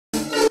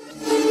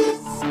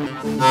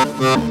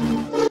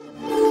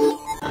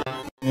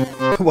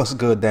What's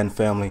good then,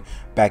 family?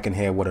 Back in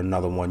here with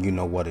another one. You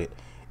know what it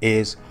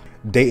is.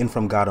 Datin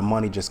from God of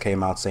Money just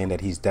came out saying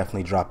that he's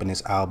definitely dropping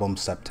his album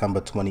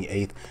September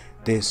 28th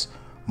this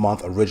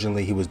month.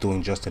 Originally he was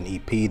doing just an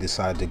EP,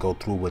 decided to go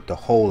through with the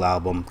whole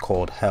album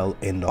called Hell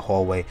in the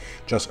Hallway.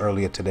 Just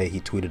earlier today he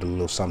tweeted a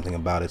little something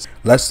about it.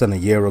 Less than a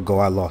year ago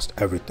I lost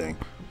everything.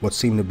 What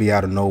seemed to be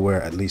out of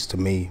nowhere, at least to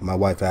me. My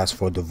wife asked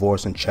for a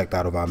divorce and checked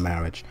out of our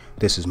marriage.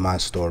 This is my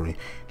story.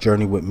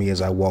 Journey with me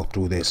as I walk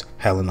through this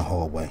hell in the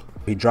hallway.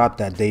 He dropped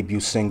that debut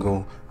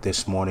single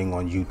this morning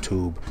on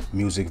YouTube,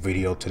 music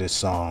video to this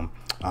song.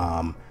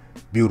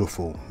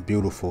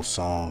 Beautiful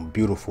song,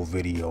 beautiful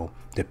video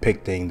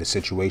depicting the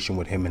situation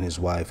with him and his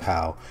wife,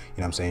 how,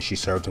 you know what I'm saying, she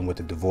served him with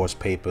the divorce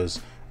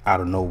papers out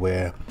of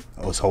nowhere.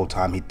 This whole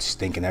time he's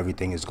thinking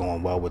everything is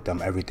going well with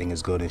them, everything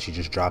is good, and she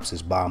just drops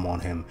this bomb on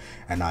him.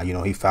 And you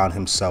know, he found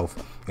himself,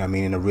 you know what I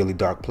mean, in a really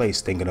dark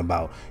place, thinking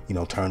about, you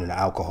know, turning to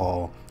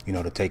alcohol, you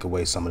know, to take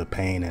away some of the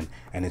pain,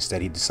 and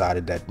instead he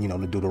decided that, you know,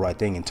 to do the right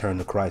thing and turn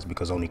to Christ,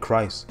 because only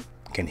Christ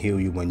can heal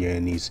you when you're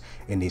in these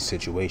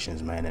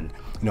situations, man. And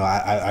you know,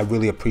 I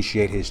really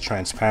appreciate his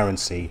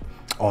transparency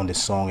on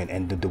this song,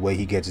 and the way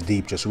he gets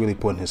deep, just really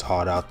putting his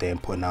heart out there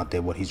and putting out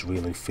there what he's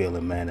really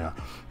feeling, man.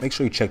 Make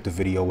sure you check the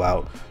video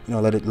out. You know,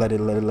 let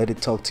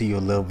it talk to you a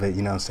little bit,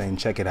 you know what I'm saying?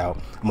 Check it out.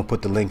 I'm gonna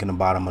put the link in the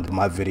bottom of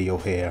my video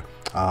here.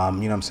 You know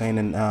what I'm saying?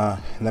 And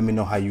let me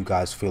know how you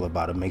guys feel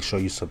about it. Make sure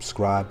you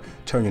subscribe,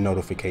 turn your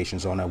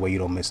notifications on, that way you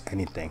don't miss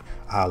anything.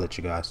 I'll let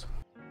you guys.